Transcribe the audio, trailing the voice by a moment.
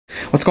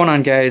What's going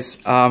on,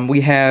 guys?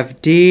 We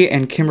have Dee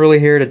and Kimberly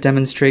here to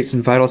demonstrate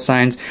some vital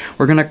signs.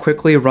 We're going to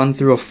quickly run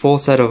through a full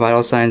set of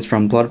vital signs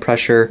from blood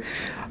pressure,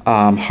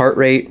 heart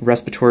rate,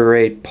 respiratory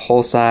rate,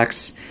 pulse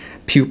ox,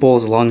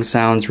 pupils, lung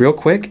sounds real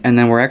quick, and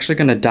then we're actually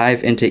going to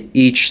dive into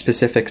each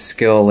specific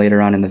skill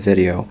later on in the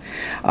video.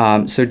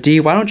 So Dee,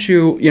 why don't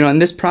you, in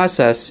this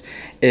process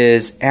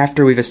is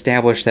after we've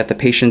established that the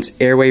patient's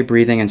airway,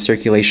 breathing, and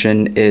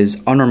circulation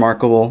is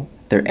unremarkable,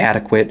 they're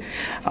adequate,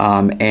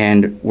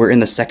 and we're in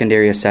the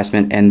secondary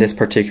assessment, and this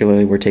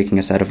particularly we're taking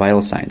a set of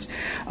vital signs.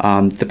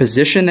 The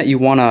position that you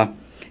want to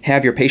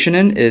have your patient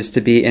in is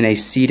to be in a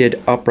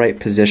seated upright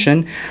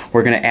position.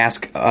 We're going to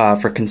ask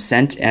for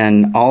consent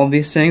and all of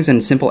these things,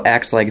 and simple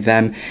acts like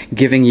them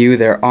giving you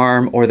their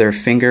arm or their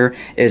finger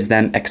is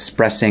them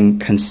expressing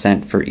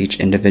consent for each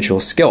individual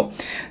skill.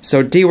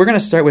 So Dee, we're going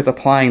to start with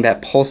applying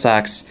that pulse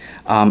ox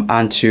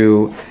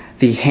onto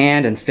the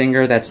hand and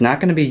finger that's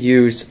not going to be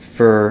used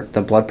for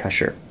the blood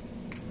pressure.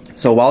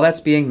 So while that's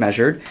being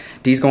measured,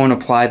 Dee's going to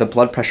apply the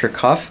blood pressure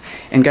cuff.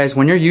 And guys,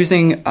 when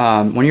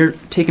you're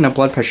taking a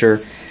blood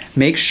pressure,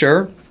 make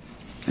sure,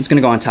 it's going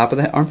to go on top of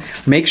that arm,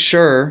 make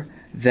sure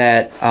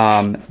that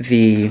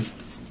the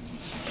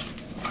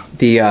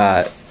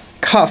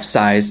cuff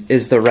size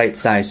is the right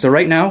size. So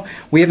right now,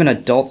 we have an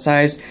adult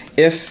size.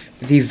 If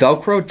the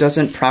Velcro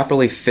doesn't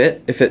properly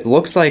fit, if it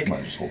looks like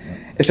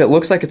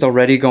it's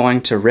already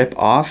going to rip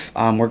off,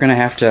 we're going to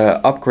have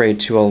to upgrade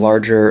to a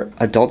larger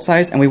adult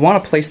size, and we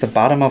want to place the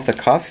bottom of the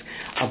cuff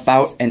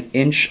about an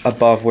inch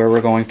above where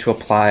we're going to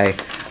apply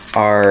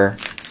our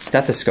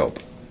stethoscope.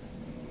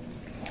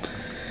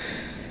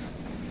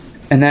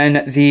 And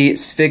then the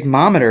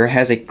sphygmometer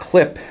has a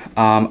clip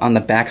on the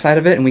back side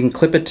of it, and we can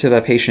clip it to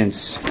the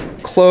patient's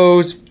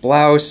clothes,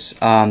 blouse.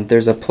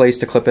 There's a place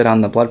to clip it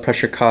on the blood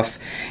pressure cuff,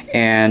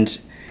 and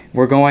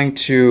we're going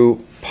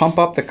to pump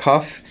up the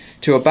cuff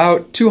to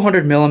about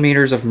 200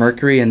 millimeters of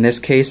mercury in this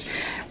case.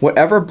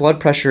 Whatever blood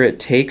pressure it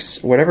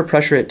takes, whatever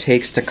pressure it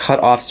takes to cut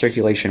off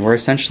circulation. We're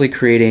essentially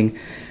creating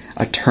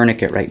a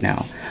tourniquet right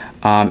now.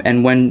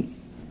 And when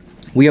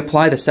we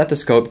apply the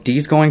stethoscope,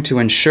 Dee's going to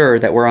ensure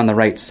that we're on the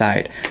right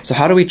side. So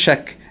how do we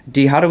check,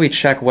 Dee, how do we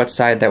check what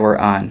side that we're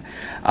on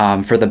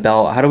for the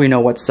bell? How do we know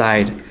what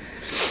side?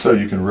 So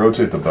you can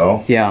rotate the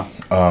bell. Yeah.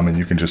 And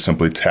you can just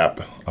simply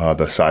tap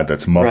the side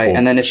that's muffled. Right,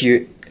 and then if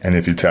you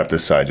tap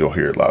this side, you'll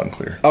hear it loud and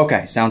clear.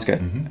 Okay, sounds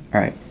good.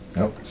 All right.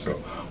 Yep.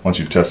 So once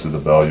you've tested the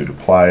bell, you'd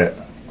apply it.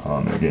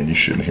 Again, you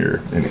shouldn't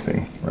hear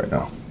anything right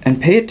now. And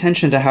pay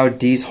attention to how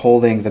Dee's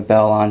holding the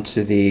bell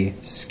onto the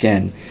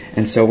skin.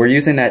 And so we're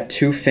using that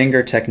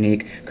two-finger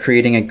technique,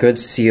 creating a good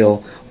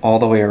seal all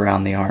the way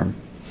around the arm.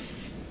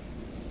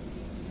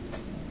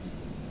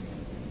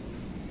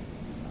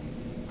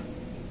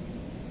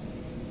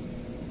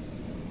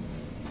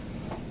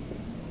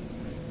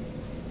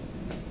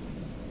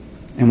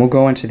 And we'll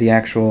go into the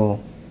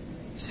actual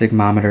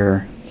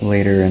sphygmometer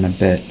later in a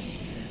bit.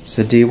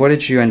 So Dee, what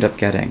did you end up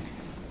getting?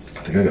 I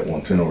think I got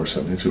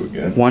 110/72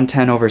 again.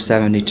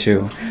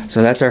 110/72.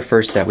 So that's our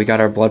first set. We got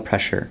our blood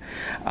pressure.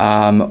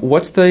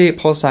 What's the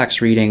pulse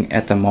ox reading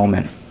at the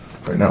moment?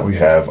 Right now we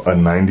have a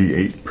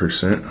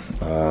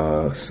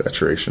 98%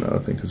 saturation, I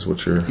think is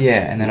what you're...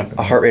 Yeah, and then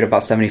a heart rate of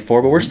about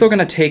 74, but we're still going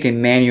to take a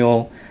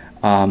manual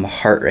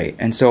heart rate.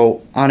 And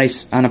so on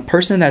a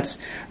person that's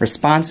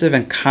responsive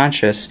and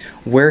conscious,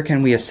 where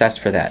can we assess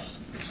for that?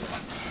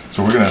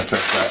 So we're going to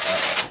assess that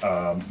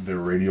at the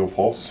radial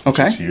pulse, which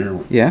is here.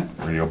 Yeah.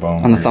 Radial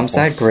bone. On the thumb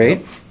side,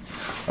 great.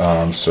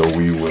 Yep. So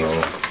we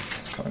will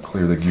kind of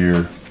clear the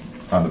gear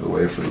out of the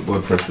way for the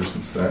blood pressure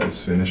since that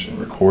is finished and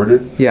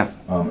recorded. Yeah.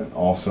 And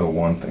also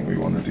one thing we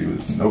want to do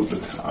is note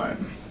the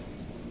time.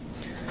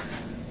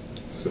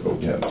 So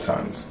yeah, the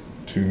time is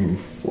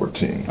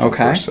 2:14. Okay.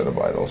 First set of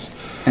vitals.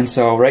 And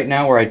so right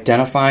now we're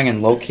identifying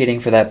and locating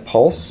for that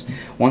pulse.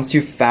 Once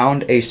you've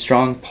found a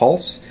strong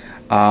pulse,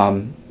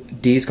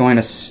 Dee's going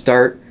to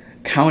start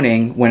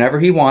counting whenever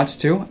he wants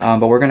to,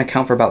 but we're going to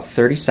count for about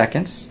 30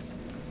 seconds.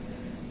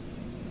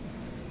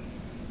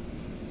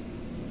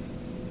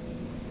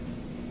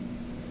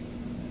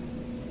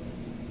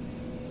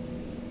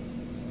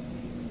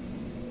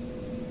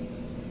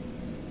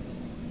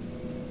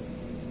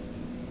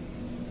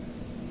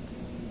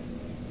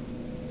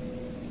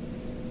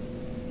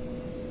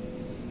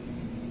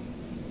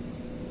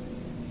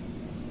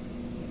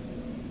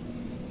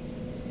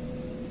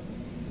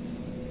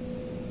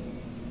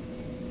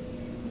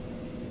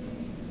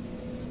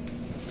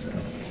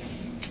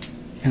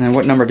 And then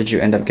what number did you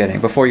end up getting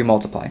before you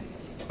multiply?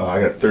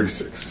 I got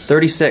 36.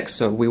 36,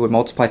 so we would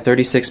multiply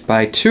 36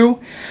 by 2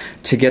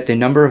 to get the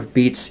number of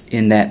beats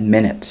in that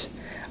minute.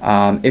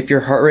 If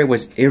your heart rate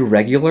was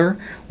irregular,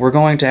 we're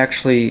going to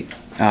actually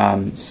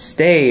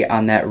stay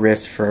on that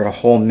wrist for a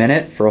whole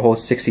minute, for a whole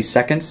 60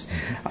 seconds,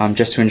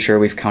 just to ensure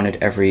we've counted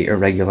every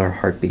irregular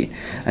heartbeat.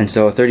 And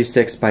so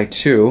 36 by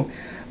 2,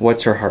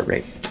 what's her heart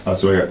rate?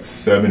 So I got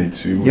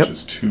 72, which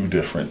is 2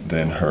 different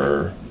than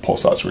her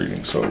pulse ox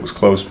reading. So it was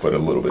close, but a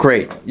little bit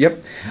different.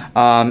 Yep.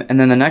 And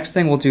then the next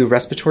thing we'll do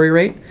respiratory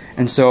rate.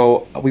 And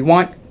so we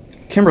want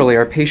Kimberly,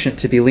 our patient,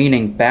 to be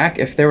leaning back.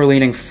 If they were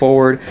leaning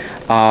forward,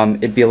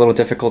 it'd be a little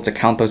difficult to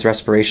count those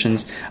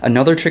respirations.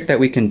 Another trick that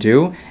we can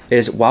do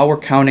is while we're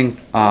counting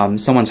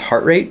someone's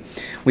heart rate,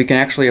 we can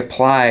actually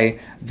apply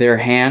their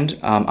hand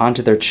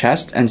onto their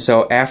chest, and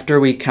so after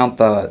we count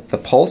the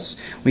pulse,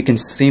 we can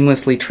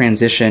seamlessly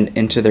transition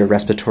into their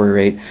respiratory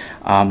rate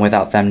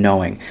without them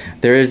knowing.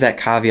 There is that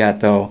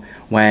caveat though,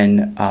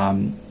 when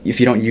if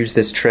you don't use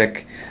this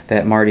trick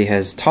that Marty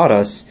has taught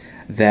us,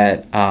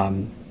 that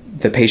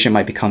the patient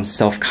might become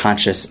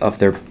self-conscious of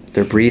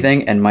their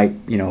breathing and might,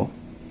 you know,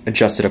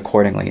 adjust it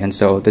accordingly. And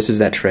so this is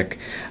that trick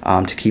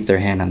to keep their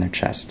hand on their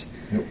chest.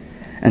 Yep.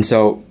 And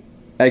so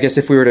I guess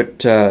if we were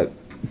to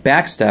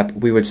back step,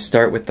 we would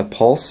start with the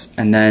pulse,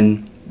 and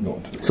then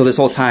so this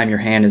whole time your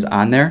hand is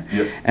on there.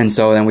 Yep. And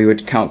so then we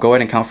would go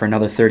ahead and count for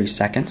another 30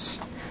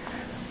 seconds.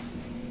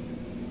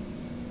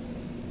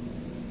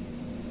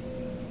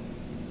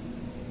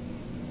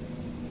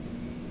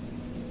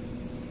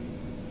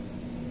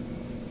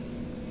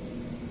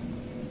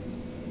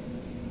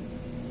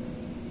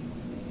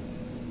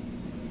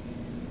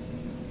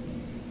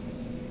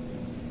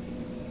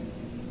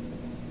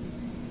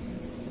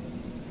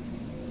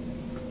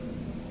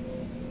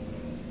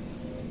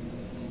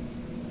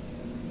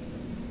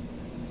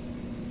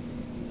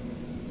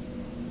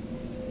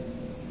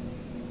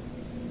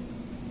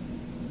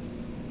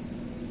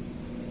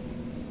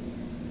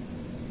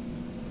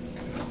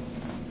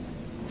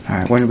 All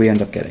right, what did we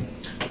end up getting?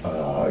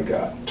 I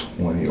got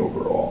 20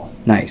 overall.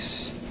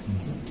 Nice.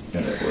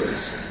 And it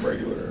was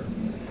regular.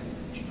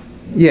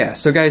 Yeah,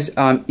 so guys,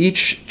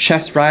 each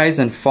chest rise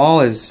and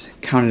fall is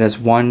counted as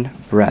one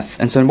breath.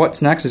 And so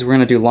what's next is we're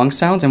going to do lung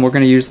sounds, and we're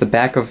going to use the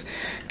back of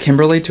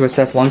Kimberly to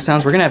assess lung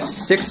sounds. We're going to have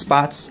 6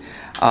 spots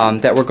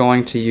that we're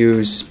going to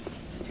use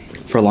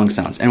for lung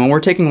sounds. And when we're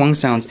taking lung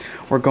sounds,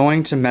 we're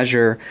going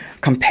to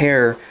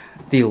compare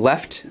the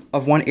left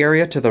of one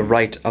area to the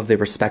right of the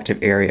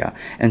respective area.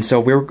 And so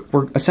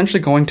we're essentially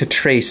going to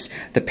trace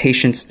the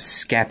patient's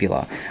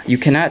scapula. You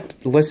cannot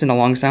listen to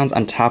lung sounds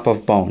on top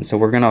of bone, so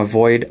we're going to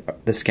avoid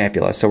the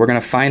scapula. So we're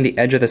going to find the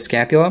edge of the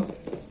scapula,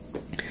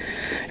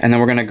 and then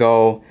we're going to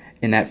go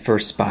in that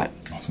first spot.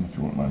 Awesome, if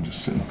you wouldn't mind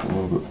just sitting up a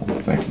little bit for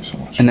me. Thank you so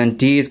much. And then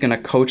D is going to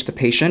coach the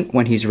patient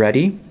when he's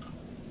ready.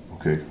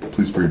 Okay,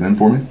 please breathe in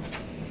for me.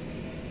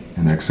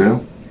 And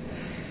exhale.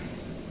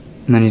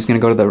 And then he's going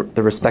to go to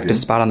the respective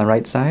spot on the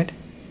right side.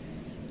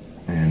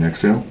 And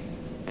exhale.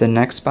 The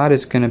next spot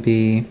is going to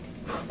be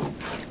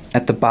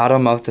at the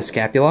bottom of the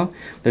scapula.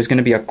 There's going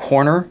to be a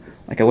corner,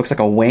 like it looks like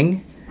a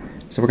wing.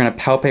 So we're going to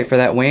palpate for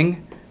that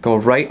wing, go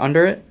right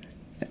under it,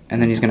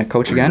 and then he's going to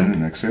coach again.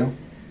 And exhale.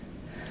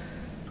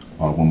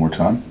 One more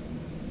time.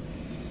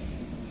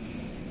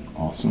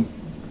 Awesome.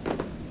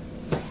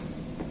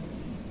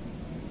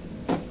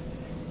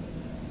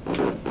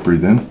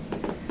 Breathe in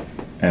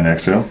and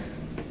exhale.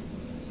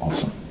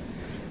 Awesome.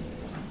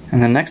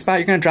 And the next spot,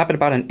 you're going to drop it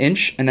about an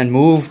inch and then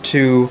move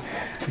to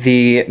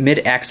the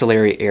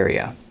mid-axillary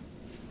area.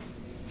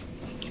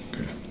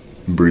 Okay.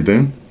 Breathe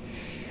in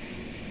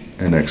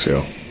and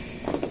exhale.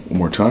 One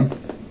more time.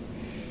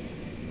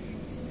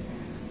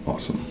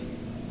 Awesome.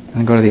 And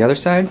then go to the other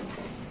side.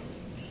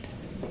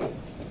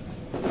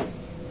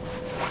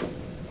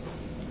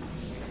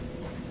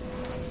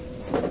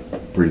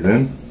 Breathe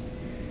in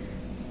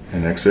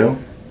and exhale.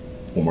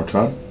 One more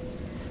time.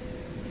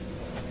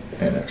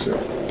 And exhale.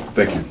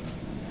 Thank you.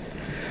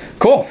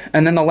 Cool.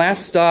 And then the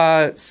last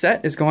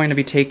set is going to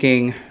be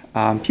taking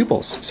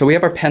pupils. So we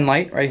have our pen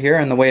light right here,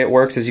 and the way it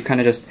works is you kind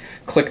of just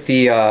click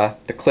the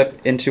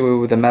clip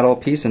into the metal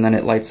piece, and then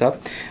it lights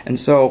up. And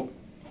so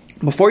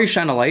before you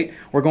shine a light,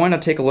 we're going to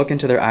take a look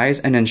into their eyes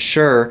and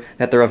ensure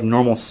that they're of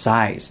normal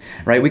size,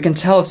 right? We can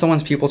tell if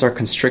someone's pupils are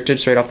constricted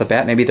straight off the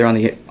bat. Maybe they're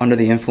under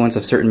the influence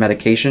of certain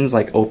medications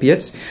like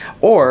opiates,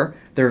 or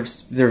they're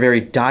very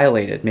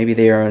dilated. Maybe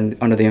they are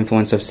under the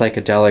influence of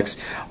psychedelics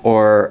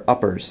or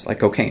uppers like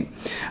cocaine.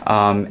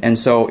 And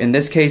so in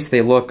this case,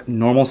 they look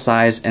normal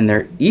size and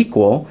they're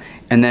equal.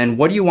 And then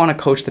what do you want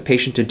to coach the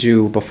patient to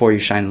do before you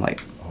shine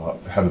light?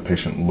 Have the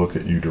patient look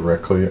at you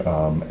directly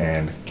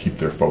and keep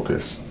their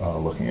focus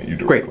looking at you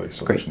directly. Great.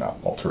 So Great. There's not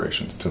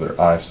alterations to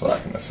their eyes, so I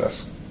can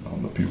assess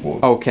the pupil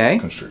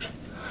constriction.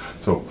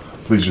 So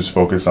please just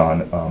focus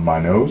on my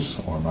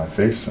nose or my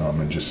face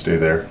and just stay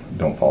there.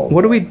 Don't follow.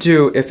 What do we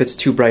do if it's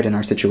too bright in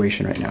our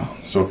situation right now?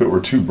 So if it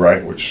were too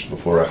bright, which the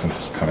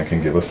fluorescence kind of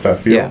can give us that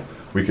feel,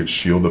 we could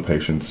shield the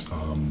patient's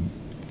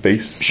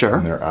face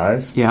and their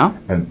eyes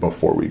and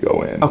before we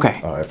go in.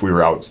 Okay. If we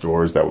were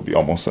outdoors, that would be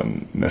almost a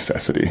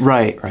necessity.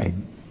 Right.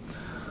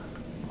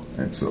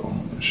 And so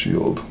I'm going to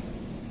shield.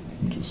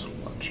 Just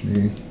watch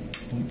me.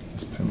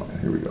 This pen line.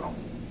 Here we go.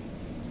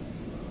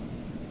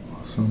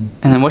 Awesome.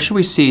 And then what should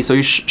we see? So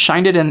you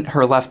shined it in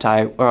her left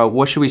eye.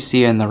 What should we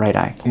see in the right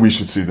eye? We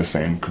should see the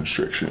same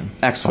constriction.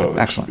 Excellent. So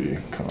that Excellent. should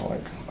be kind of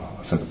like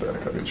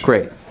sympathetic of each.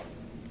 Great.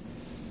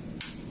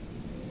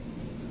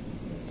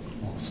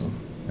 Awesome.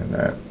 And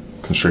that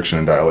constriction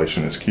and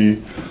dilation is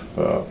key.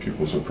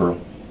 Pupils are pearl.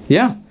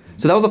 Yeah.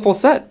 So that was a full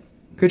set.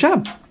 Good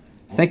job.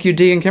 Thank you,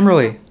 Dee and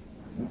Kimberly.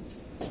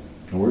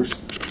 No worries.